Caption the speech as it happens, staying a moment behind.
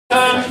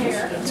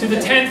to the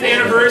 10th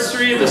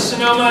anniversary of the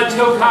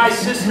Sonoma-Tokaj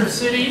sister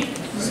city.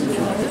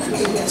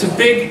 It's a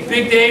big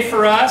day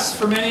for us,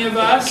 for many of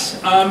us.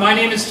 My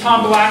name is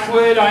Tom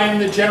Blackwood. I am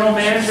the general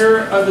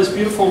manager of this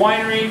beautiful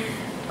winery.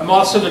 I'm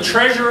also the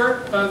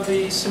treasurer of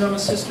the Sonoma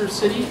Sister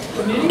City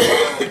Committee.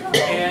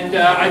 And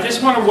I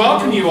just want to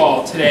welcome you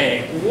all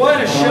today.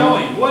 What a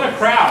showing, what a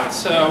crowd.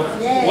 So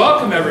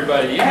welcome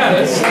everybody.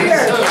 Yeah,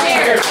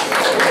 cheers.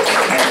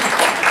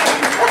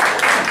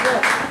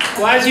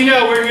 Well, as you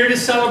know, we're here to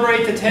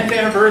celebrate the 10th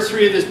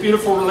anniversary of this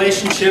beautiful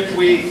relationship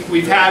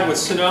we've had with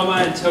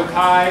Sonoma and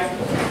Tokaj.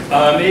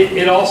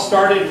 It all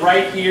started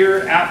right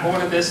here at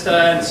Buena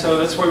Vista, and so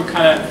that's why we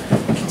kind of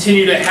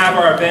continue to have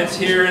our events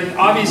here. And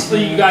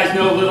obviously, you guys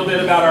know a little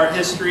bit about our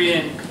history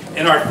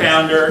and our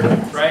founder,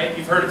 right?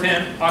 You've heard of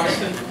him,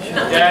 Augustine?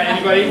 Yeah,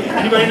 anybody?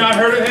 Anybody not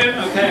heard of him?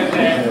 Okay.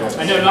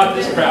 I know not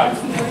this crowd.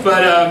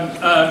 But,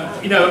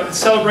 you know,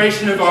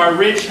 celebration of our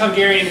rich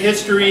Hungarian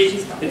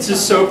history, it's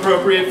just so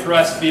appropriate for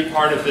us to be a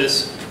part of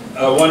this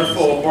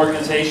wonderful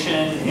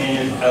organization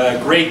and a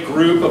great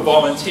group of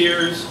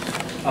volunteers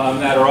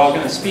that are all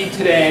going to speak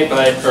today,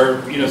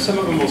 some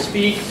of them will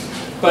speak.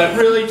 But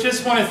really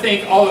just want to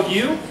thank all of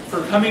you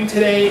for coming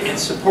today and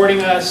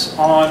supporting us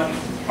on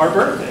our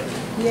birthday.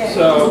 Yeah.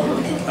 So,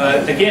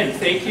 again,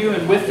 thank you.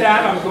 And with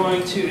that, I'm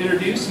going to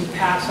introduce and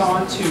pass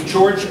on to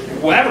George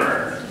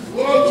Weber.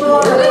 Yay,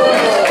 George!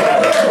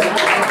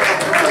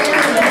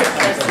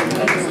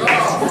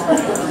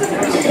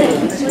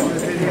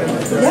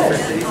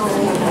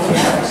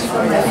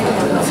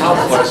 How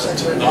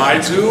pleasant. I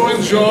do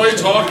enjoy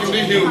talking to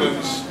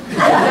humans.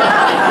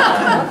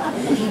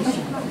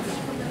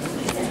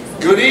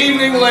 Good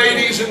evening,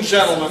 ladies and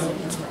gentlemen.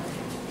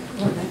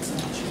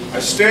 I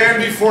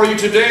stand before you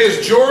today as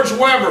George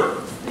Weber.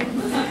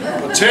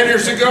 But 10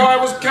 years ago, I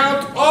was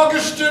Count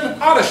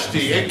Augustin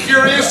Honesty, a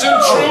curious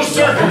and true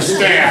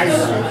circumstance.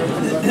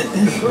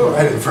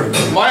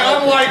 My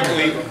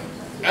unlikely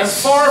and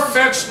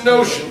far-fetched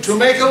notion to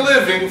make a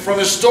living from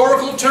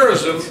historical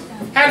tourism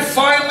had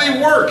finally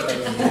worked.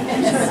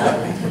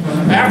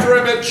 After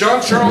I met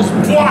John Charles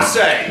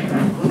Boisset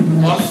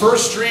on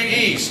 1st Street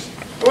East,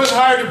 I was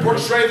hired to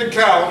portray the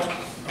Count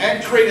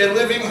and create a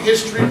living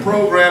history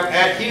program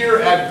here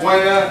at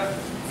Buena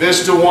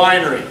Vista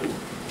Winery.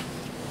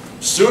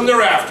 Soon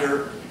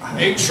thereafter,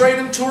 a trade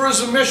and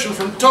tourism mission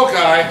from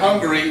Tokaj,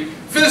 Hungary,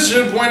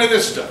 visited Buena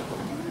Vista,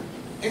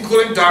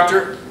 including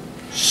Dr.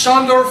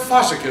 Sándor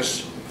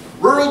Fazekas,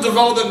 Rural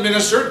Development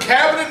Minister,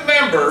 cabinet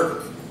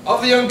member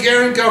of the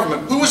Hungarian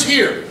government, who was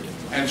here,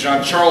 and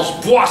John Charles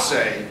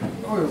Boisset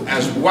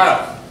as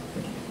well.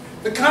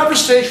 The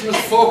conversation was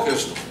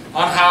focused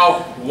on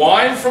how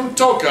wine from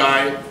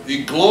Tokaj,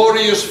 the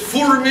glorious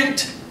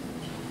Furmint,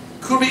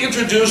 could be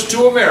introduced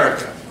to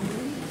America.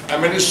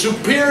 And many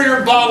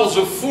superior bottles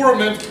of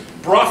Furmint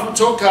brought from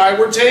Tokaj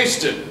were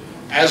tasted,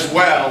 as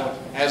well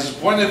as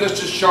Buena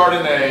Vista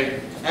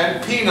Chardonnay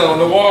and Pinot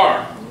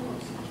Noir.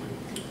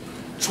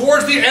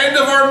 Towards the end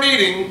of our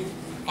meeting,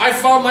 I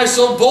found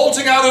myself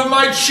bolting out of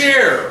my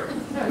chair,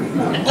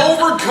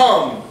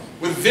 overcome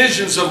with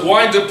visions of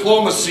wine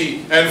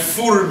diplomacy and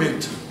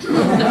Furmint.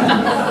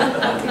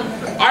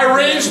 I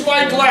raised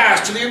my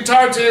glass to the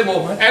entire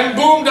table and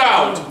boomed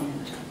out,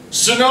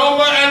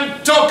 Sonoma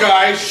and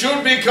Tokaj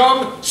should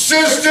become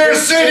sister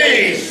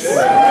cities!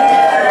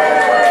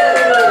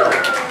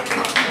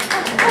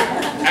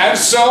 And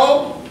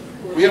so,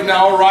 we have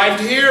now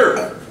arrived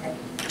here,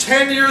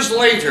 10 years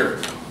later,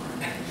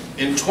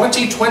 in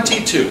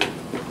 2022. It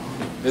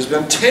has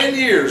been 10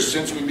 years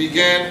since we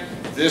began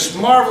this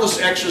marvelous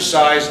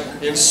exercise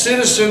in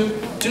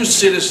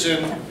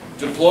citizen-to-citizen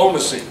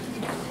diplomacy.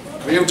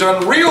 We have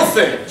done real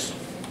things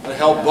that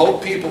help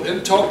both people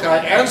in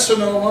Tokaj and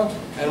Sonoma,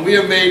 and we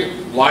have made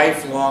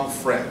lifelong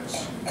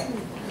friends.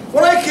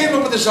 When I came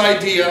up with this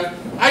idea,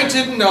 I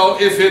didn't know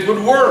if it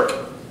would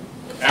work.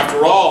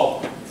 After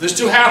all, for this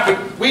to happen,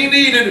 we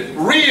needed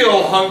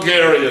real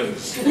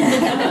Hungarians.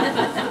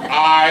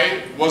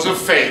 I was a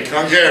fake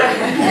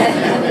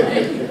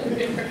Hungarian.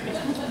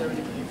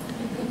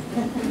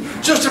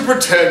 Just a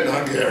pretend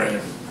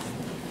Hungarian.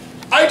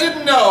 I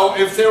didn't know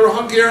if there were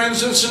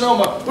Hungarians in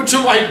Sonoma, but to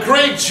my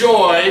great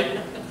joy,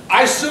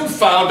 I soon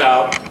found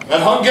out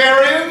that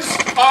Hungarians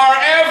are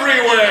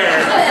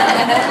everywhere.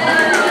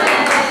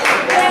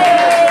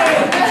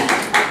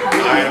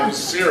 I am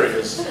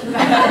serious.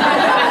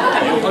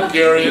 You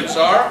Hungarians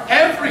are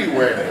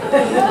everywhere.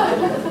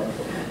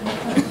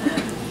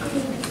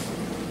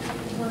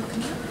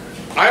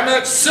 I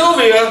met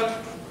Sylvia,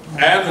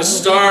 and the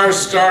stars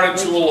started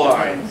to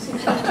align.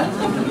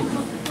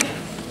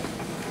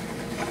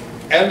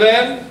 And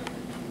then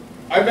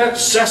I met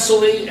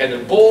Cecily and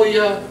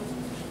Ebolia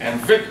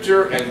and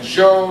Victor and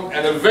Joan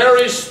and a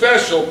very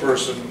special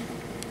person,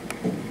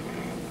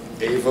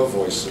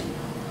 E.Voisin,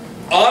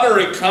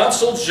 Honorary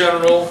Consul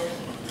General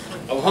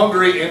of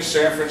Hungary in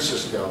San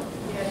Francisco.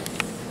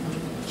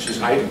 She's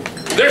hiding.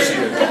 There she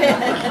is.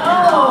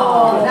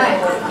 Oh,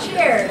 nice.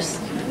 Cheers.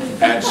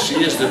 And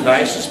she is the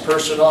nicest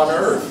person on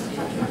earth.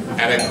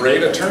 And a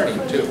great attorney,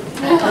 too.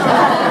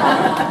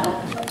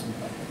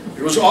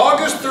 It was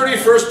August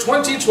 31st,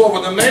 2012,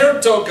 when the Mayor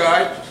of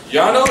Tokaj,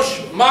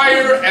 János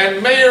Májer,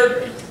 and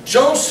Mayor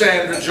Joan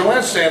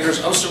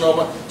Sanders of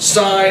Sonoma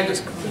signed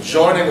the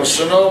joining of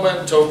Sonoma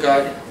and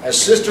Tokaj as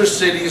sister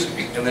cities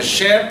in the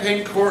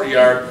Champagne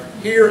Courtyard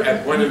here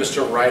at Buena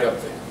Vista, right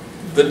up there.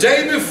 The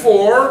day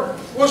before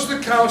was the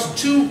Count's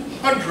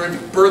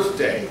 200th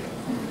birthday.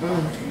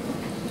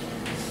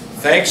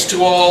 Thanks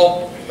to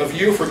all of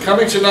you for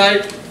coming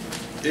tonight.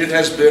 It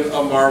has been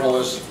a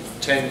marvelous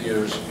 10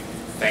 years.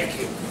 Thank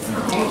you.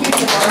 And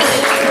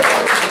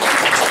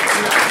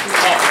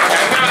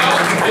now,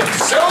 it's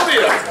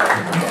Sylvia.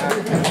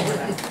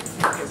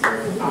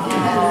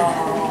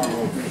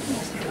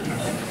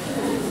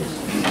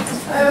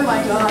 Oh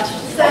my gosh.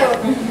 So,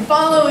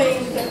 following,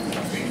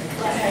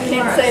 I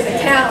can't say the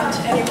Count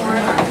anymore,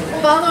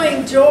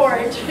 following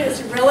George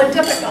is really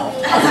difficult.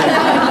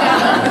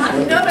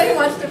 Nobody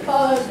wants to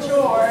follow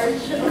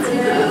George.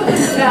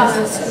 Yeah.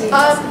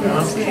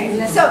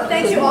 So,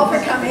 thank you all for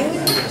coming.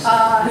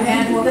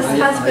 And this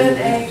has been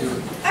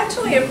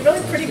actually a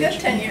really pretty good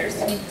 10 years.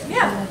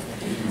 Yeah.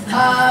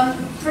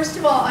 First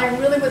of all, I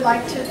really would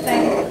like to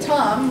thank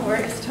Tom.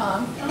 Where is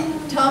Tom?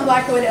 Tom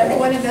Blackwood at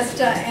Buena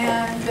Vista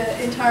and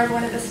the entire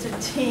Buena Vista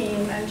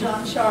team and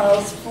John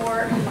Charles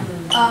for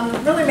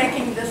really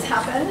making this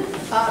happen.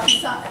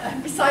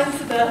 Besides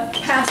the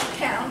past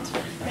Count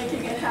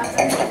making it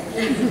happen.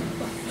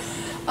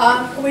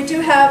 We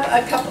do have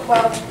a couple,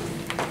 well,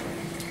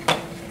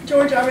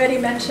 George already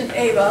mentioned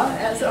Eva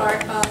as our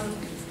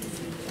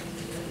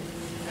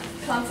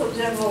Consul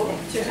General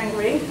to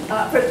Hungary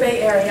for the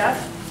Bay Area.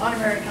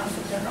 Honorary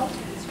Consul General.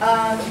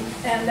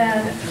 And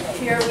then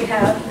here we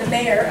have the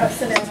Mayor of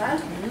Sonoma,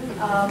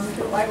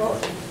 who I will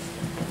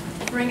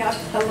bring up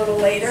a little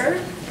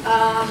later.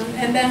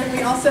 And then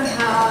we also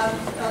have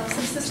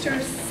some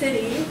sister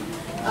city.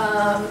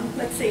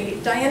 Let's see,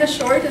 Diana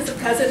Short is the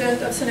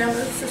president of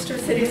Sonoma Sister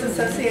Cities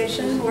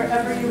Association,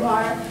 wherever you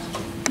are.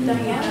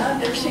 Diana,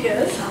 there she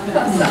is.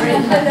 Oh, sorry.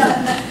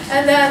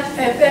 And then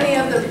if any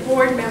of the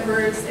board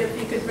members, if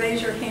you could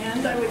raise your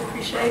hand, I would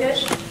appreciate it.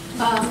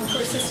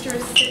 For sister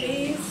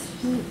cities.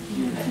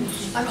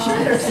 I'm sure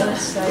there's some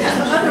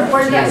other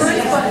board members.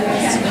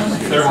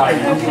 They're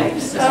hiding. Okay.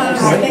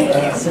 Thank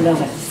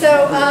you.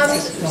 So,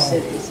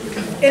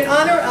 in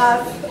honor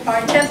of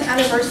our 10th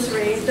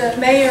anniversary, the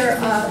mayor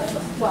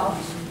of, well,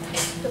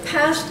 the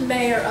past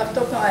mayor of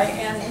Tokaj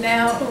and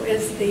now who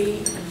is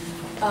the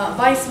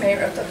Vice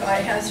Mayor of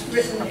Tokaj has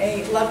written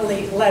a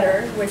lovely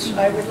letter, which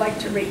I would like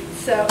to read.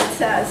 So it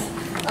says,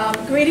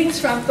 greetings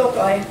from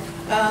Tokaj.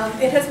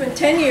 It has been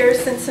 10 years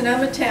since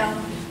Sonoma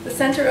Town, the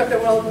center of the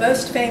world's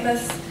most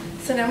famous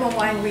Sonoma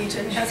wine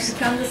region, has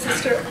become the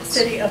sister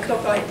city of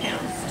Tokaj Town,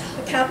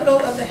 the capital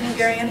of the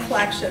Hungarian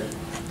flagship,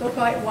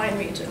 Tokaj wine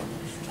region.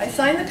 I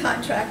signed the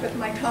contract with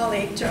my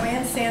colleague,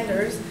 Joan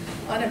Sanders,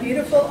 on a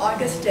beautiful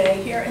August day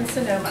here in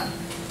Sonoma.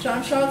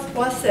 Jean-Charles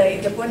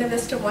Boisset, the Buena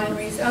Vista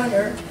Winery's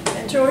owner,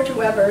 and George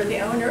Weber, the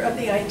owner of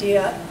the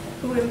idea,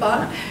 who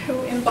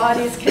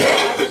embodies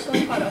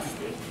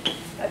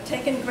have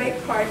taken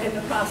great part in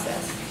the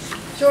process.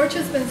 George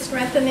has been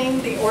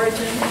strengthening the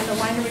origin and the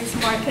winery's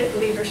market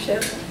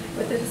leadership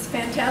with his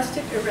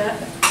fantastic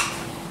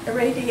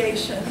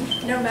irradiation,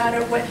 no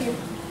matter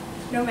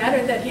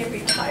that he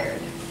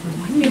retired.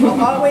 He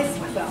will always,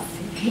 well,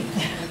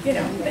 you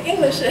know, the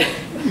English,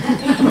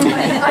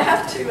 I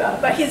have to,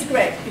 but he's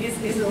great.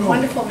 He's a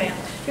wonderful man.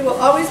 He will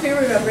always be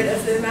remembered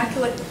as the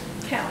Immaculate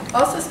Count.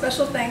 Also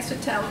special thanks to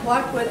Tom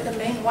Blackwood, the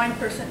main wine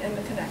person in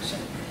the connection.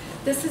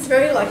 This is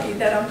very lucky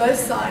that on both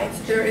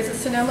sides there is a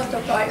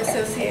Sonoma-Tokaj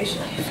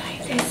association.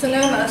 In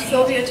Sonoma,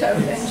 Sylvia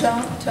Toth and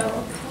Joan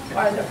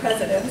are the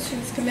presidents,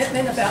 whose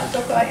commitment about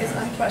Tokaj is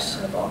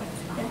unquestionable.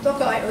 In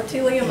Tokaj,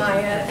 János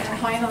Májer and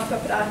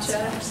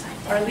Hungary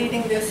are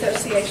leading the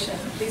association.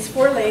 These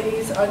four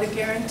ladies are the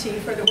guarantee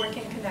for the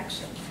working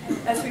connection.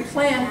 As we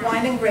planned,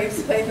 wine and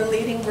grapes play the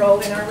leading role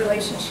in our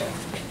relationship.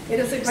 It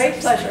is a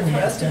great pleasure for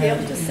us to be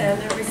able to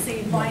send and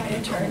receive wine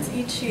interns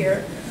each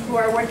year who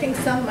are working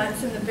some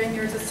months in the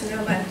vineyards of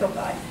Sonoma and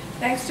Tokaj.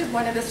 Thanks to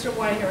Buena Vista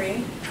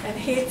Winery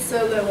and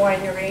Sylvia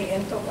Winery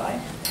in Tokaj,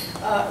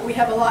 we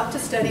have a lot to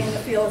study in the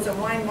fields of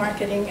wine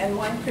marketing and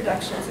wine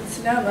productions in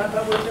Sonoma,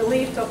 but we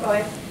believe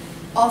Tokaj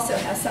also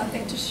has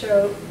something to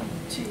show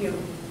to you.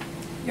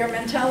 Your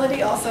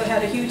mentality also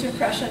had a huge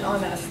impression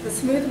on us. The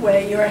smooth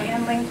way you are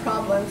handling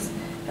problems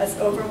has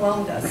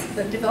overwhelmed us.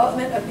 The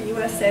development of the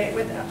USA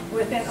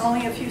within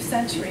only a few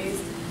centuries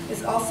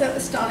is also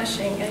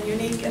astonishing and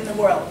unique in the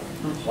world.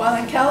 While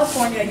in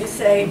California you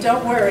say,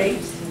 don't worry,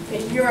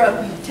 in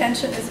Europe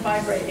tension is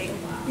vibrating.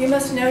 You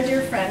must know,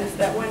 dear friends,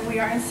 that when we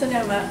are in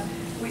Sonoma,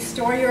 we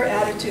store your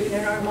attitude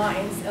in our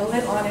minds and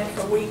live on it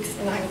for weeks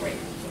in Hungary.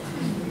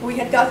 We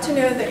had got to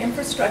know the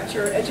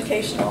infrastructure,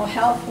 educational,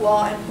 health,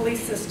 law, and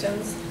police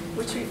systems,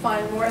 which we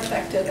find more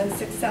effective and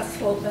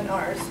successful than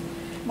ours.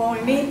 When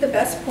we meet, the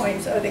best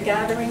points are the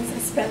gatherings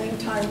and spending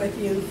time with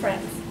you,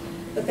 friends.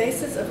 The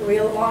basis of a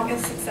real long and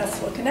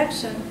successful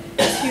connection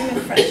is human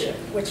friendship,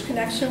 which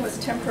connection was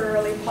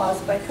temporarily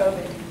paused by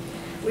COVID.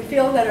 We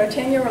feel that our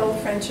 10-year-old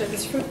friendship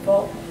is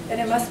fruitful and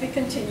it must be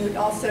continued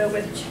also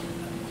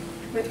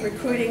with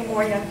recruiting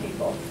more young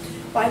people.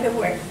 By the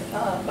way,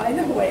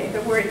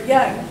 the word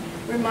young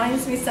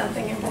reminds me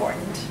something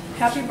important.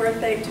 Happy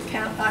birthday to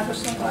Count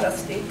Ágoston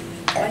Modesty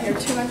on your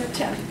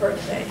 210th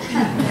birthday.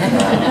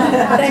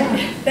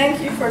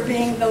 Thank you for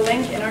being the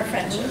link in our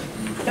friendship.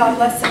 God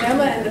bless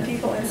Sonoma and the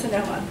people in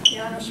Sonoma.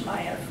 János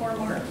Májer,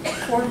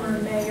 former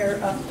mayor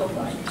of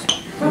Tokaj.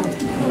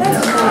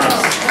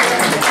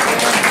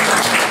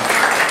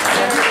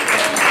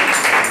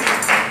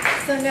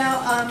 So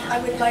now I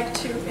would like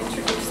to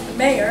introduce the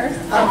mayor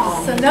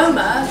of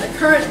Sonoma, the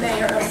current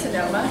mayor of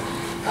Sonoma.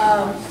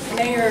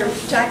 Mayor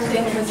Jack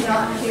Ding was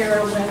not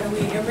here when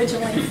we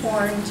originally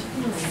formed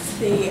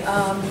the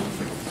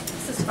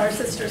our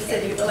sister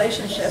city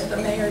relationship. The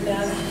mayor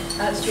then,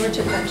 as George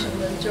had mentioned,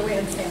 was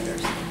Joan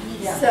Sanders.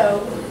 Yeah.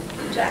 So,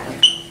 Jack.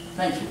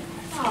 Thank you.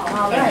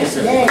 All right.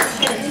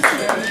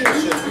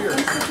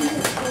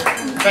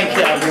 Thank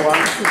you, everyone.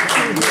 It's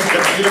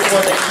a beautiful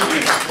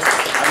evening.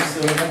 I'm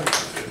so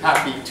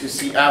happy to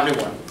see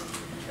everyone.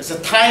 The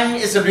time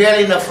is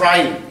really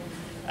flying,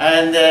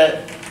 and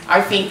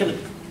I think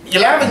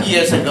 11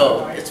 years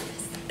ago,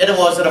 it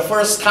was the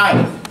first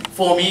time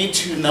for me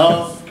to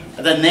know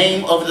the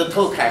name of the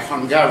Tokaj,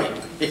 Hungary,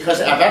 because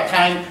at that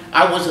time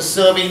I was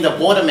serving the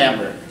board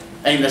member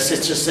in the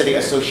Sister City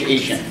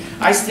Association.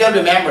 I still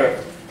remember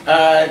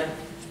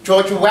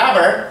George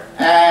Weber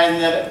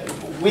and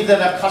with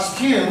the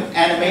costume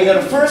and made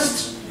the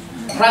first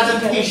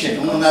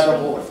presentation on that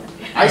board.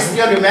 I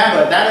still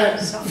remember that.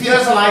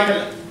 Feels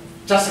like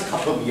just a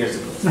couple of years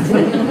ago.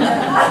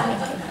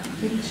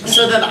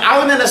 So then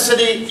out in the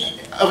city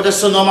of the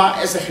Sonoma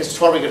is a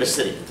historical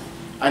city.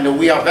 And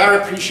we are very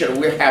appreciative.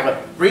 We have a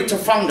great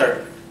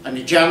founder,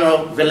 and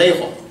General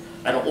Vallejo,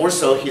 and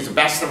also his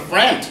best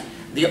friend,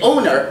 the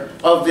owner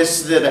of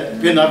this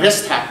Buena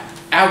Vista,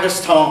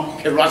 Augustin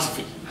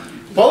Philosophy.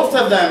 Both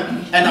of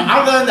them and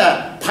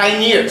other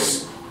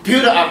pioneers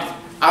built up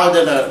out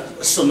of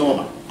the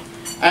Sonoma.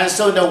 And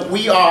so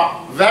we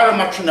are very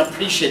much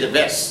appreciate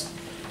this.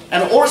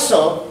 And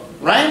also,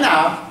 right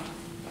now,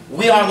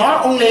 we are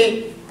not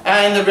only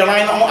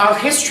relying on our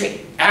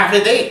history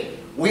every day.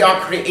 We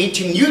are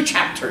creating new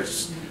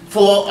chapters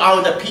for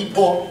our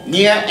people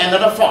near and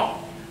far,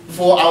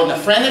 for our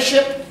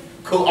friendship,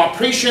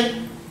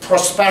 cooperation,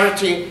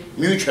 prosperity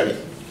mutually.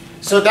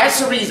 So that's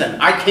the reason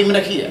I came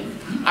here.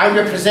 I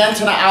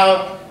represent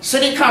our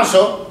city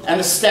council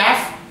and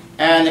staff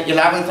and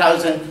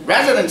 11,000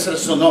 residents of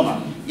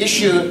Sonoma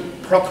issue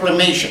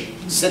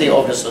proclamation, City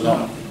of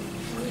Sonoma.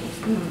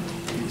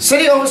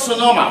 City of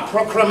Sonoma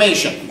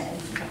proclamation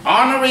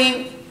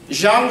honoring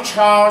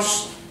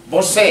Jean-Charles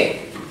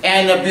Bosset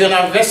and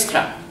Buena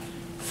Vista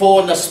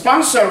for the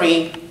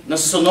sponsoring the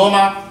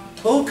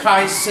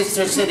Sonoma-Tokaj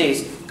Sister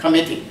Cities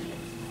Committee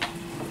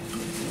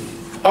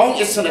on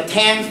its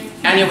 10th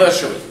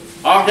anniversary,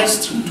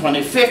 August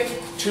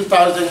 25th,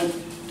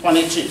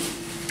 2022.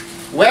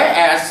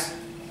 Whereas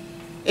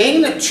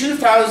in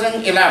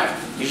 2011,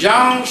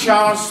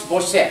 Jean-Charles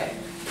Bosset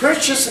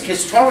purchased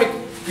historic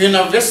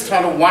Buena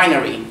Vista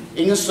Winery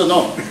in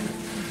Sonoma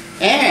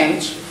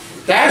and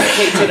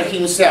dedicated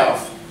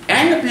himself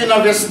and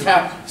Buena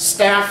Vista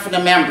staff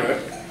member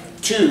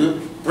to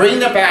bring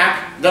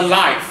back the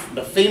life,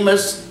 the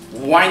famous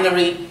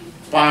winery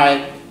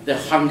by the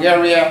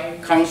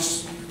Hungarian Count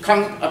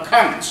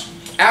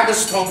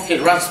Ágoston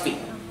Philosophy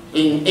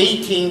in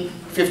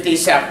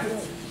 1857.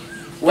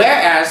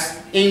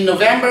 Whereas in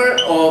November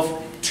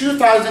of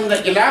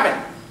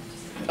 2011,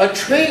 a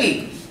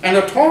trade and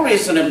a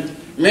tourism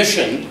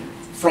mission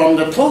from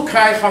the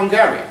Tokaj,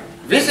 Hungary,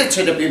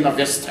 visited Buena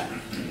Vista.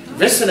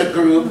 Visitor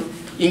group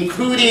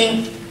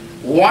including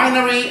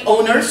winery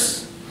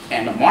owners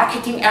and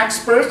marketing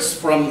experts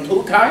from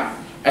Tokaj,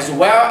 as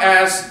well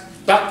as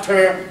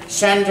Dr.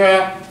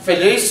 Sandra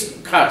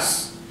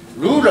Felickas,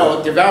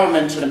 Rural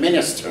Development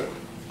Minister.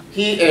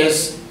 He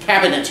is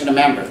cabinet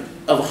member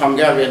of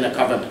Hungarian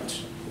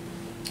government.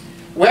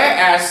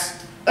 Whereas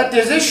a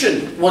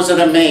decision was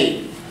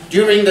made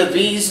during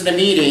these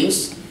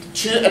meetings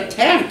to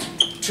attempt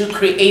to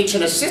create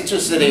a sister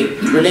city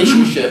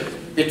relationship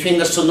between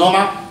the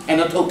Sonoma and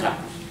the Tokaj.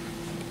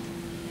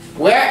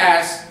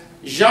 Whereas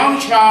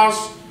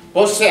Jean-Charles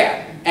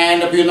Bosset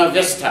and Buena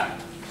Vista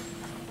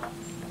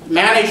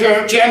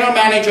General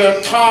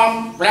Manager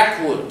Tom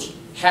Blackwood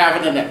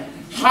have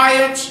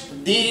hired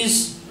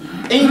these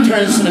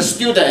interns and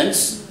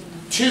students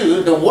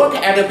to work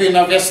at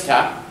Buena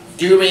Vista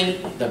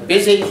during the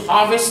busy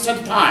harvest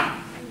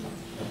time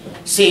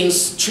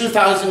since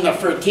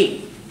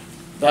 2013,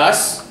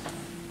 thus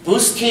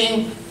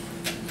boosting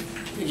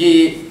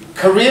the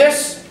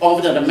careers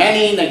of the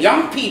many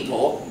young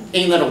people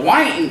in the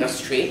wine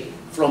industry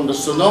from the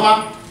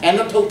Sonoma and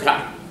the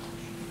Tokaj.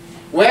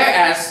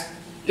 Whereas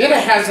it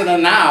has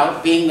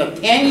now been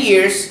 10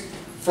 years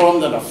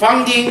from the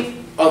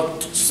founding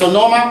of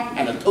Sonoma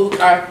and the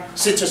Tokaj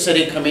Sister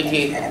City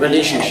Committee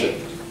relationship.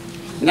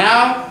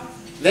 Now,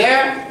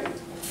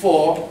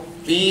 therefore,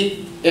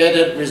 be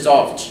it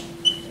resolved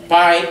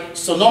by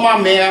Sonoma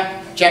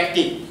Mayor Jack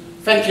Ding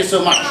Thank you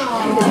so much. I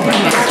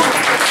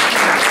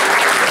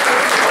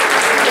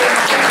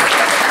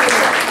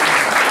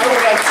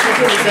would like to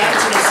present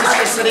to the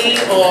sister city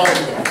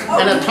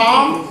and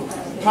Tom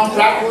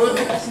Blackwood.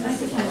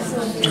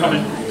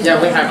 Yeah,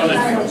 we have it.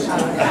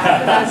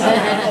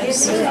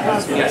 Yes.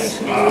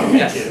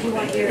 Yes.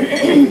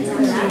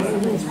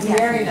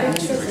 Very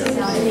nice.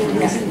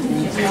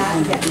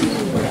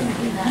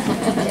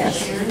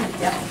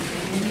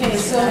 Okay,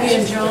 Sylvia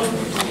and Joan.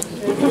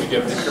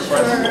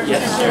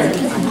 Yes, sir.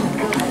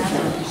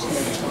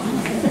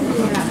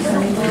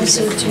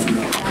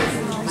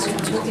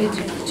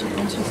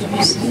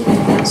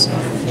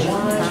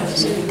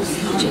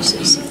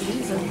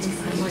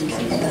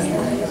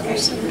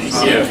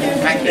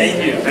 Thank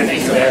you.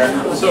 Thanks, Mayor.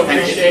 So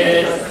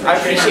appreciate it. I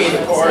appreciate the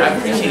support. I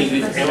appreciate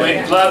you. And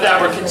we love that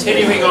we're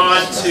continuing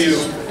on to,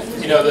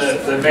 you know,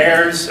 the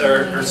mayors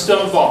are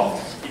still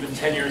involved, even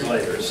 10 years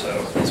later. So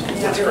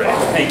that's great.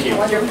 Thank you.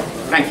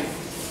 Thank you.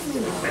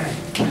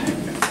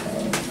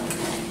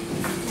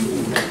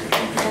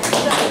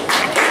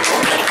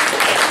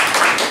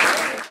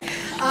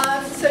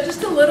 So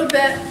just a little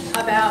bit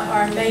about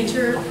our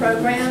major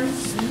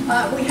programs.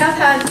 We have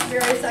had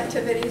various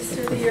activities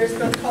through the years,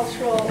 both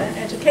cultural and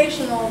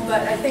educational,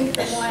 but I think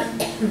the one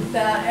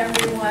that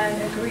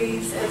everyone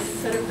agrees is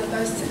sort of the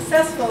most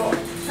successful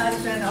has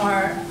been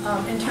our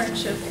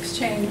internship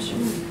exchange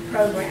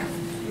program.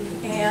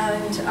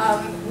 And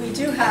we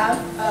do have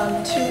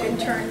 2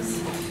 interns.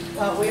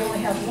 Well, we only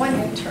have 1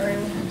 intern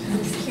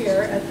who's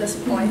here at this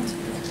point,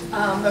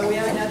 but we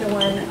have another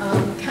one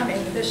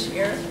coming this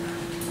year.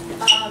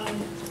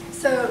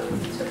 So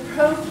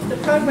the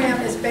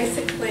program is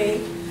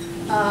basically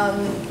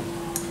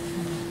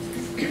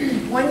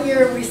 1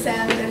 year we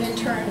send an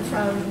intern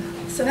from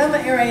Sonoma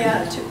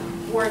area to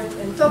work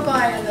in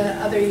Tokaj, and the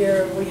other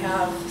year we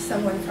have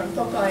someone from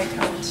Tokaj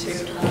come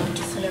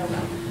to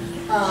Sonoma.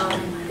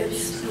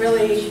 It's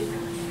really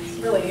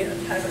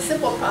kind of a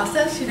simple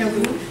process. You know,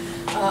 we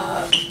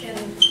in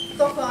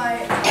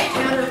Tokaj, our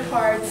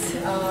counterparts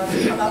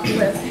come up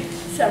with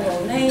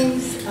several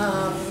names.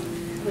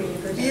 We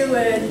review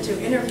it, do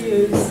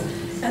interviews,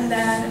 and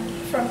then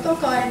from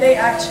Tokaj, they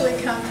actually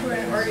come through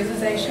an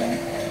organization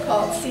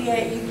called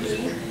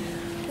CAEP,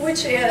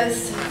 which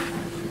is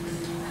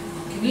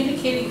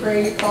Communicating for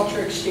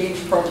Agriculture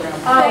Exchange Program.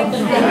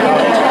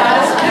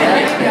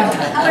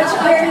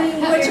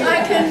 Which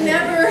I can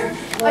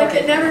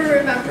never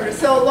remember.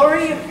 So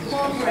Lori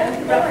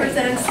Holmgren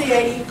represents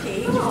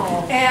CAEP,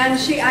 and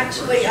she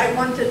actually, I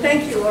want to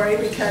thank you, Lori,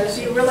 because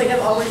you really have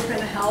always been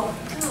a help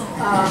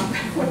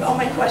with all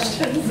my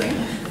questions and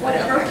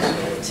whatever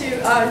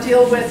to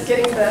deal with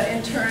getting the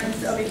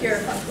interns over here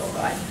from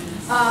Tokaj.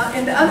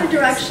 In the other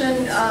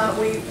direction,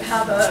 we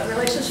have a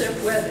relationship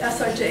with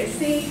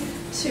SRJC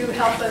to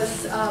help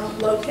us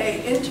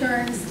locate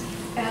interns,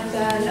 and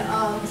then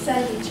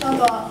Sandy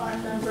Chamba, our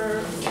member,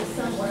 is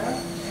somewhere.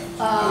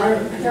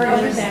 They're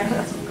over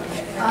there.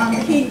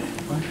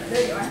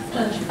 There you are.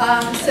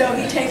 So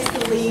he takes the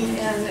lead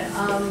in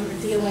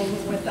dealing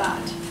with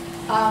that.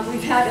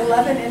 We've had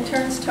 11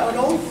 interns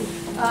total,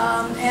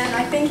 and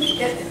I think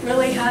it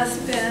really has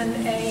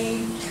been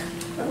a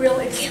real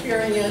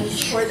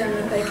experience for them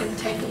that they can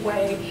take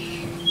away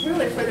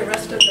really for the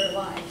rest of their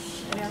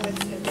lives. You know,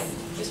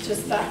 it's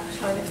just that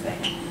kind of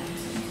thing.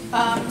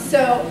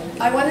 So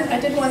I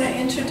did want to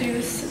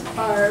introduce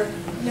our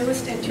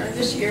newest intern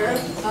this year,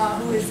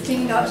 who is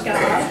Kinga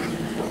Gaál.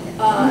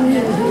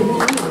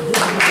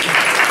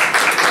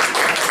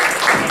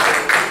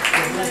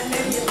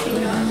 Maybe if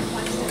Kinga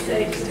wants to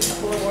say just a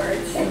couple of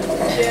words.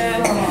 Yeah.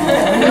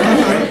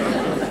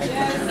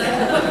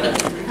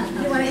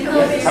 You want to come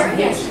over here?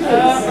 Yes.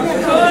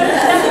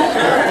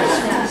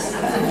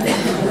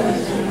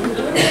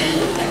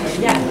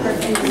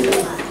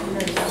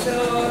 So,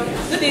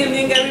 good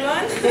evening,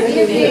 everyone. Good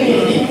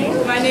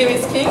evening. My name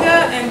is Kinga,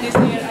 and this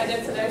year I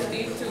got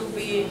selected to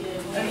be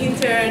an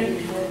intern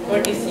for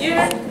this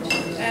year.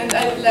 And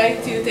I would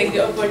like to take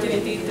the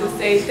opportunity to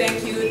say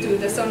thank you to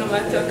the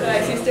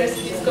Sonoma-Tokaj Sister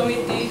Cities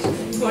Committee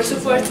for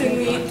supporting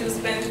me to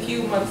spend a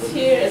few months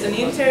here as an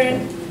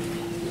intern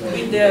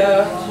with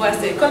the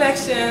Vista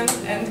collection,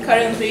 and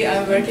currently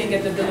I'm working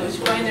at the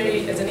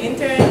Winery as an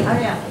intern. Oh,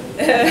 yeah.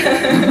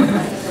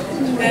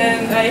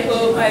 And I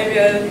hope I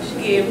will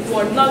give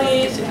more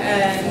knowledge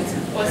and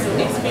also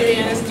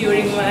experience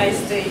during my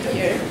stay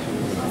here.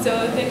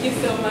 So thank you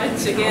so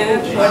much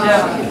again for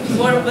the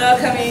warm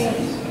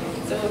welcoming.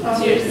 So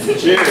cheers.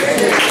 Cheers.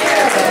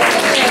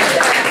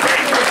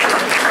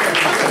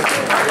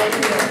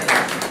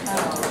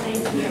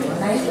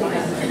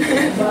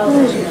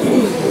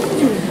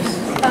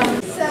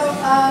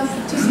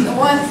 Just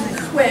one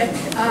quick,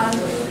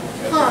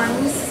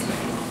 Hans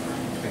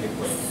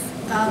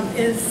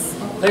is...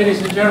 Ladies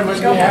and gentlemen,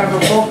 we have a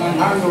book on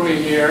Hungary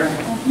here,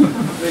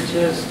 which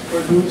is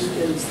produced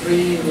in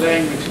 3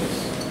 languages.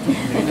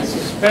 And it's a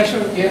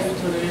special gift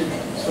to the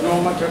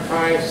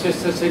Sonoma-Tokaj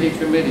Sister City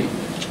Committee.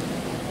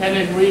 And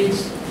it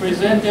reads,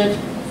 presented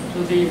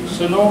to the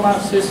Sonoma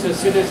Sister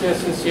Cities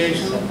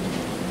Association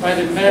by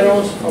the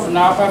Meadows of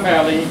Napa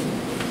Valley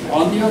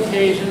on the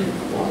occasion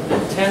of the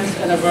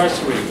 10th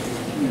anniversary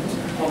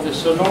of the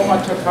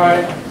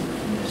Sonoma-Tokaj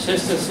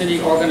Sister City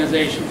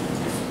Organization,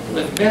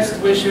 with best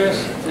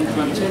wishes and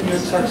continued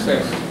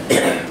success.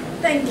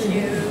 Thank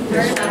you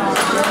very much.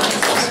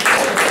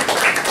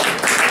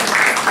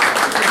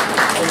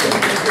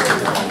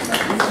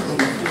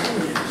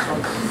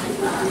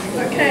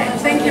 Okay,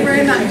 thank you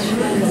very much.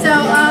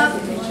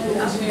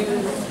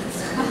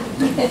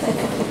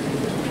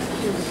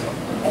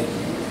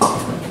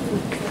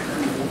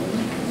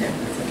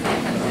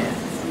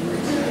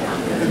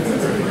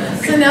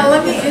 So now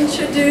let me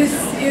introduce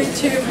you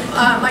to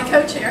my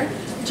co-chair,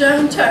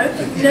 Joan Toth.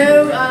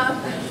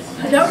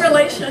 No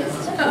relation,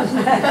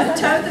 but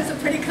Toth is a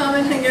pretty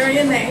common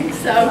Hungarian name,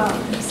 so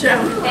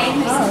Joan. Thank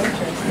you.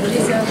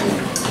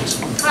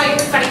 Hi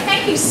everybody,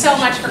 thank you so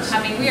much for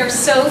coming. We are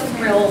so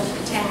thrilled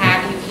to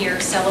have you here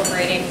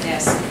celebrating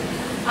this.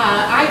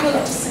 I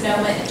moved to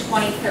Sonoma in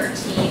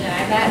 2013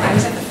 and I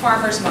was at the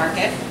farmer's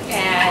market,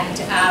 and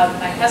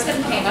my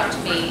husband came up to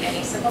me and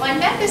he said, well, I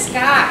met this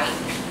guy,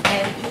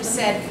 and he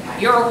said,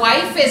 your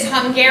wife is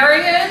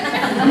Hungarian?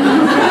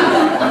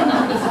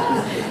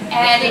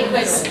 And it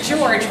was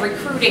George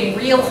recruiting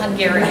real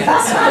Hungarians.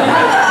 So,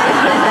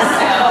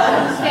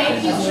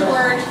 thank you,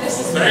 George.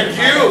 Thank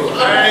you.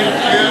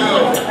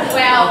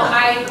 Well,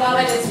 I love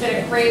it. It's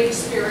been a great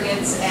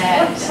experience.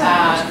 And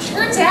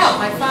turns out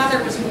my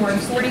father was born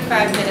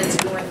 45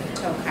 minutes north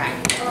of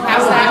Tokaj.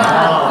 How's that for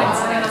a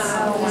coincidence?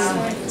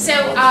 So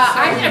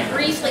I'm going to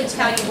briefly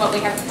tell you what we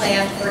have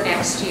planned for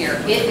next year.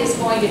 It is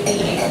going to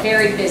be a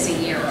very busy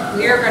year.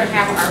 We are going to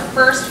have our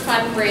first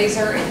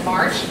fundraiser in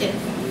March,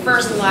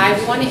 first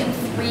live one in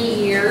 3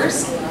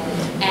 years,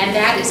 and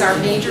that is our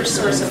major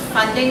source of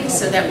funding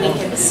so that we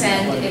can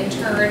send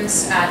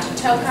interns to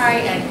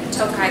Tokaj, and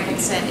Tokaj can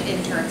send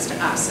interns to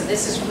us. So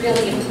this is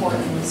really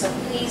important. So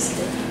please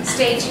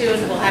stay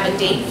tuned. We'll have a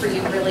date for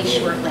you really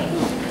shortly.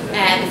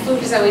 And the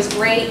food is always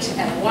great,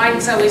 and the wine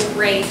is always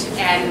great,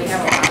 and we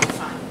have a lot of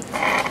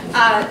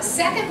fun.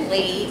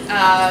 Secondly,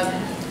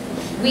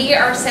 we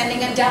are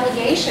sending a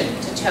delegation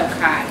to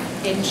Tokaj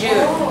in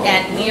June,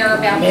 and we are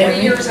about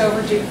 3 years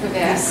overdue for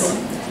this.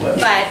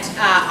 But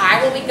I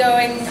will be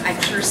going, I'm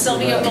sure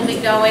Sylvia will be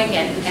going,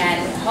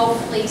 and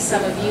hopefully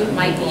some of you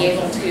might be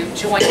able to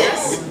join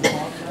us.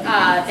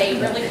 They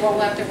really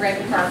roll out the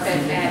red carpet,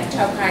 and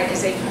Tokaj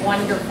is a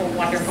wonderful,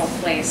 wonderful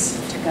place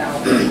to go.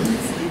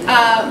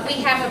 We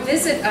have a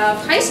visit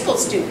of high school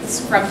students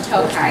from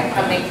Tokaj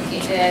coming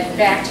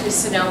back to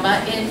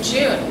Sonoma in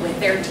June with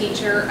their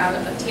teacher,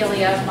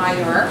 János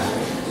Májer,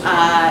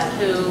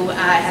 who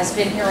has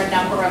been here a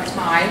number of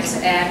times,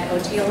 and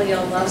Otelia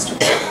loves to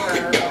bring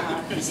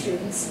her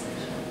students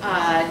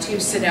to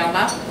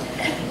Sonoma.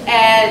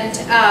 And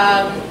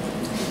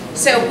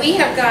so we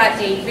have got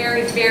a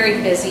very,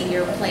 very busy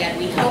year planned.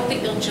 We hope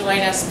that you'll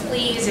join us.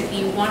 Please, if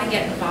you want to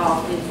get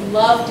involved, we'd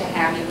love to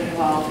have you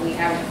involved. We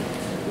have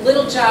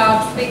little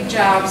jobs, big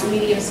jobs,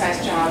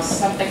 medium-sized jobs,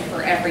 something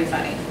for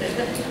everybody.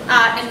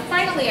 And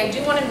finally, I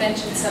do want to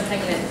mention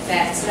something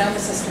that Sonoma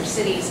Sister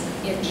Cities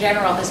in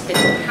general has been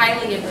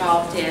highly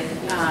involved in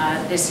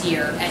this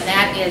year, and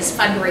that is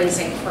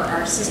fundraising for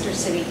our sister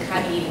city,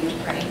 Kaniv,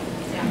 Ukraine.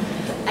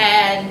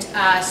 And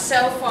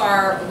so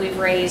far, we've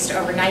raised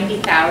over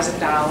 $90,000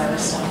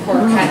 for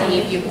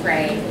Kaniv,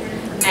 Ukraine,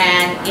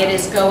 and it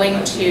is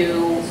going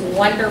to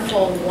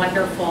wonderful,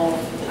 wonderful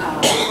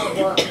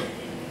work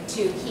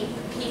to keep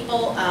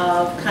people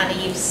of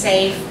Kaniv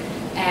safe,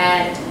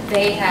 and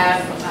they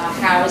have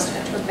housed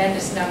a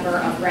tremendous number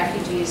of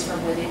refugees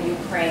from within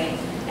Ukraine,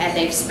 and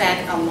they've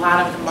spent a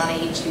lot of the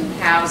money to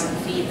house and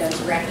feed those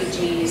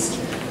refugees.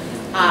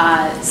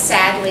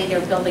 Sadly,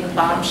 they're building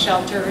bomb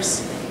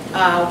shelters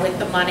with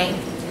the money,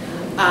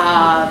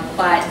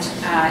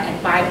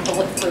 and buying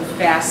bulletproof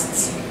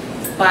vests.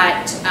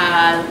 But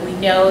we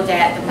know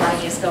that the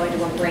money is going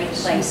to a great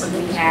place, and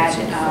we had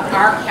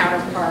our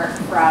counterpart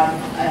from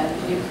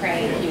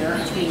Ukraine here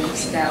a few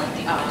weeks ago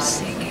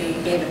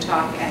who gave a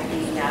talk at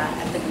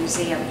the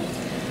museum,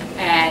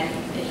 and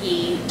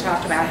he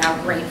talked about how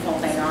grateful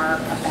they are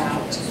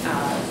about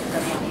the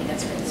money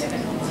that's been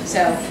given.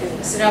 So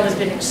Sonoma's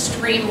been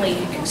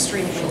extremely,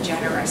 extremely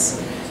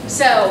generous.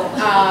 So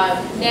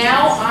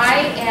now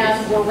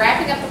we're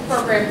wrapping up the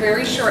program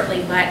very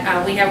shortly,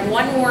 but we have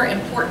one more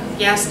important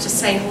guest to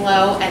say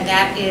hello, and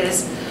that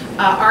is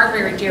our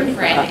very dear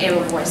friend,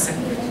 E.Voisin.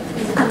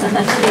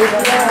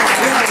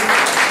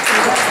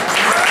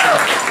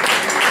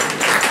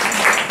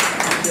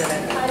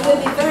 I will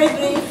be very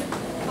brief.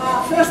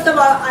 First of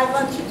all, I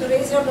want you to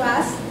raise your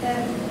glass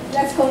and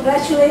let's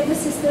congratulate the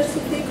sister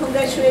city.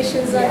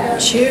 Congratulations on your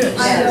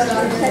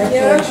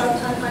tenure,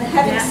 on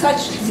having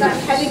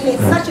having made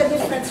such a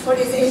difference for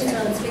these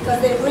interns,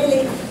 because they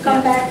really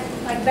come back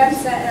like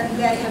Benza and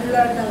they have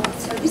learned a lot.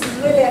 So this is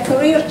really a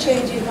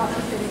career-changing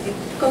opportunity.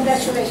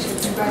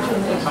 Congratulations.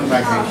 Secondly,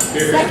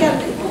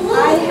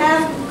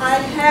 I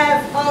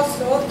have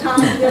also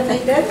Tom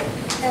United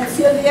and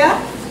Sylvia.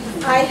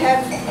 I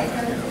have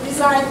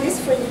designed this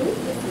for you,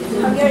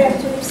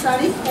 Hungarian tulip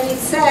study, and it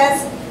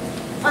says,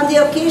 On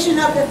the occasion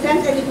of the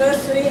 10th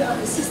anniversary of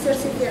the Sister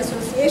City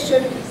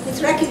Association,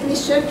 its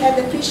recognition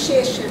and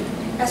appreciation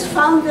as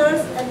founders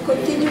and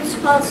continued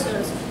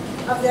sponsors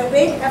of their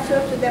great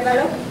effort to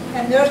develop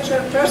and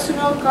nurture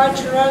personal,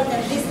 cultural,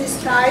 and business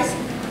ties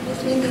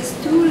between these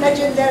two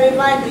legendary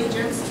wine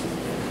regions,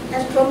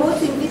 and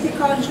promoting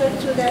viticulture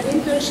through their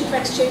internship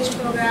exchange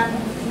program,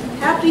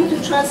 helping to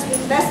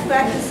transmit best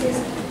practices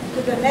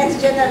to the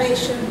next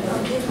generation of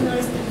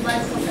vintners and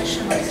wine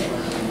professionals.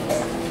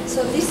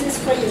 So this is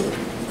for you.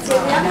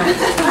 Sylvia?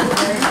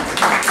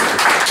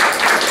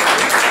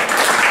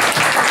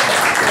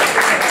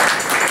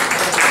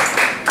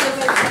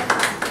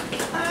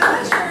 I'm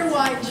not sure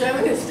why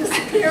Joan is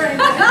disappearing.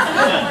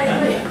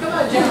 Come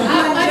on, Joan.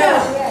 I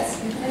know. Yes.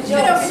 And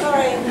Joan,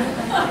 sorry.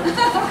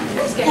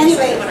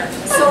 Anyway,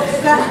 so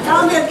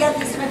Tom will get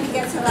this when he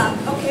gets around.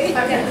 Okay?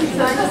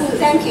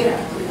 Thank you.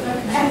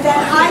 And then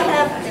I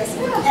have this.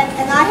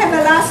 And I have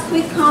a last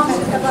quick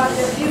comment about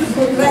the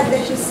beautiful bread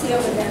that you see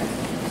over there.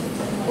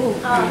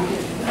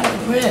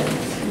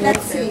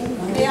 Let's see.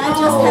 May I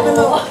just have a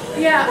little,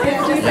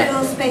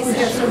 little space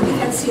here so we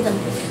can see them.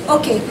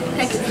 Okay,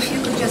 thank you. If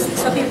you could just,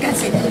 so people can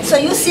see. So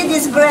you see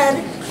this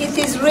bread, it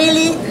is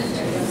really,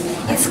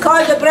 it's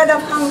called the bread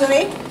of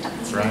Hungary.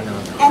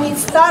 And it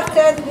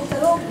started with a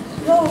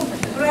little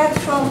bread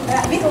from,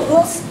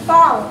 little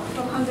flour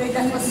from Hungary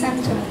that was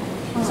sent to me.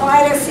 So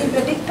I received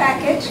a big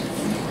package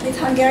with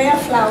Hungarian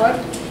flour,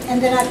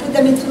 and then I put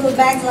them into little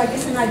bags like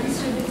this, and I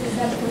distributed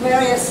them to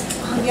various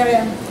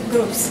Hungarian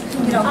groups,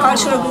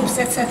 cultural groups,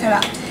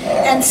 etc.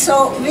 And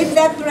so with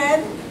that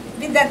bread,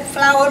 with that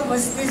flour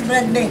was this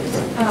bread baked.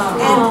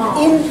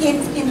 And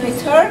in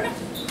return,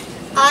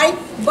 I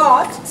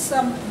bought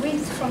some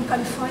wheat from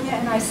California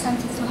and I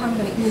sent it to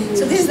Hungary.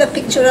 So this is the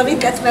picture of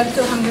it that went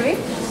to Hungary.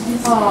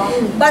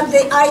 But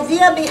the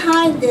idea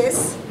behind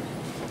this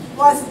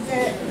was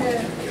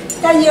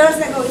 10 years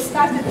ago, we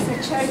started as a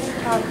charity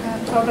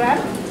program,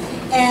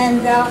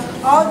 and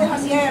all the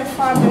Hungarian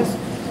farmers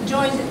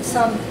joined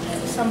some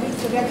wheat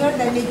together.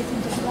 They made it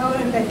into flour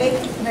and they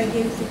baked it and they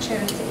gave it to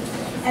charity.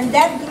 And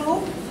that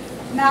group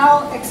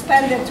now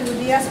expanded to the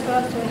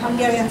diaspora, to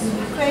Hungarians in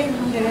Ukraine,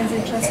 Hungarians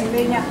in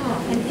Transylvania,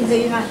 and in the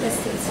United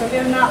States. So we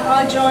are now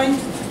all joined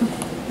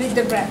with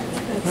the bread.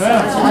 So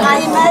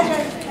I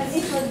imagine that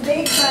it was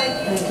baked by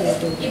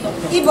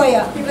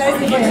E.Voisin. Where's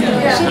E.Voisin?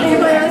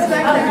 E.Voisin is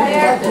back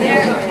there.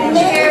 And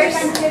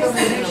cheers.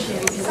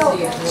 So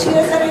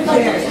cheers,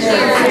 everybody.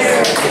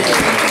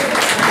 Cheers.